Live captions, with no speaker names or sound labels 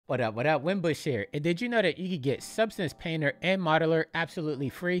What up, WINBUSH here. And did you know that you could get Substance Painter and Modeler absolutely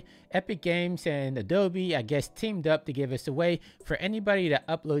free? Epic Games and Adobe, I guess, teamed up to give us a way for anybody that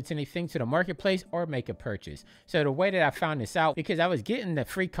uploads anything to the marketplace or make a purchase. So the way that I found this out, because I was getting the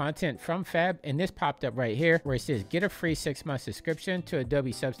free content from FAB, and this popped up right here where it says get a free 6-month subscription to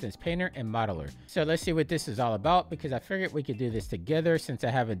Adobe Substance Painter and Modeler. So let's see what this is all about, because I figured we could do this together since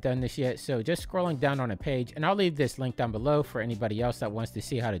I haven't done this yet. So just scrolling down on a page, and I'll leave this link down below for anybody else that wants to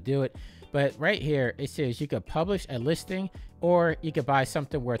see how to do it. But right here it says you could publish a listing, or you could buy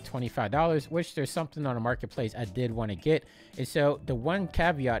something worth $25, which there's something on the marketplace I did want to get. And so the one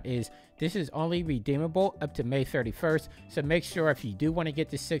caveat is this is only redeemable up to May 31st. So make sure if you do want to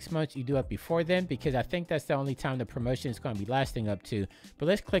get the 6 months, you do it before then, because I think that's the only time the promotion is going to be lasting up to. But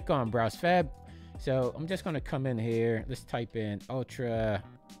let's click on browse FAB. So I'm just going to come in here. Let's type in ultra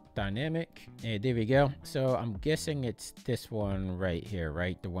dynamic, and there we go. So I'm guessing it's this one right here,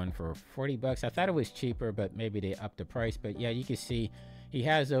 right? The one for 40 bucks. I thought it was cheaper, but maybe they upped the price. But yeah, you can see he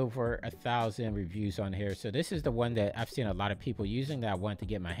has over 1,000 reviews on here. So this is the one that I've seen a lot of people using that I want to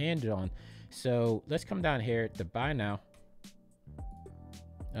get my hand on. So let's come down here to buy now.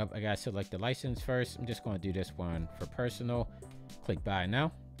 Oh, I gotta select the license first. I'm just going to do this one for personal. Click buy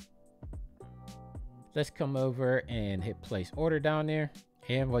now. Let's come over and hit place order down there.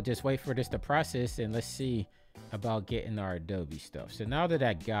 And we'll just wait for this to process, and let's see about getting our Adobe stuff. So now that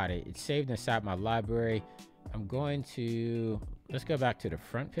I got it, it's saved inside my library. I'm going to, let's go back to the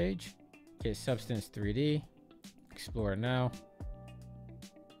front page, get Substance 3D, explore now.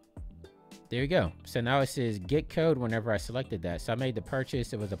 There you go. So now it says get code whenever I selected that. So I made the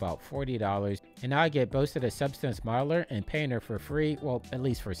purchase. It was about $40. And now I get both of the Substance Modeler and Painter for free. Well, at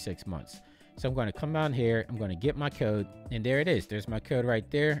least for 6 months. So I'm going to come down here, I'm going to get my code, and there it is. There's my code right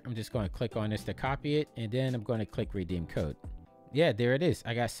there. I'm just going to click on this to copy it, and then I'm going to click redeem code. Yeah, there it is.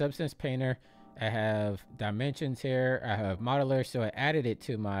 I got Substance Painter. I have dimensions here. I have Modeler. So I added it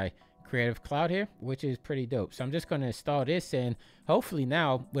to my Creative Cloud here, which is pretty dope. So I'm just going to install this, and hopefully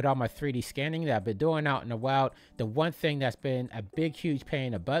now with all my 3D scanning that I've been doing out in the wild, the one thing that's been a big huge pain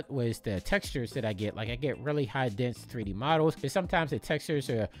in the butt was the textures that I get. Like I get really high dense 3D models, but sometimes the textures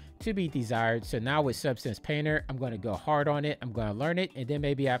are to be desired. So now with Substance Painter, I'm going to go hard on it. I'm going to learn it, and then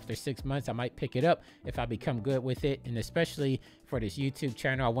maybe after 6 months I might pick it up if I become good with it. And especially for this YouTube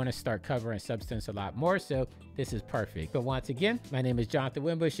channel, I want to start covering Substance a lot more, so this is perfect. But once again, my name is Jonathan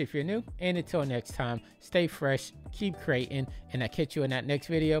WINBUSH if you're new, and until next time, stay fresh, keep creating, and I'll catch you in that next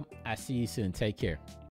video. I'll see you soon. Take care.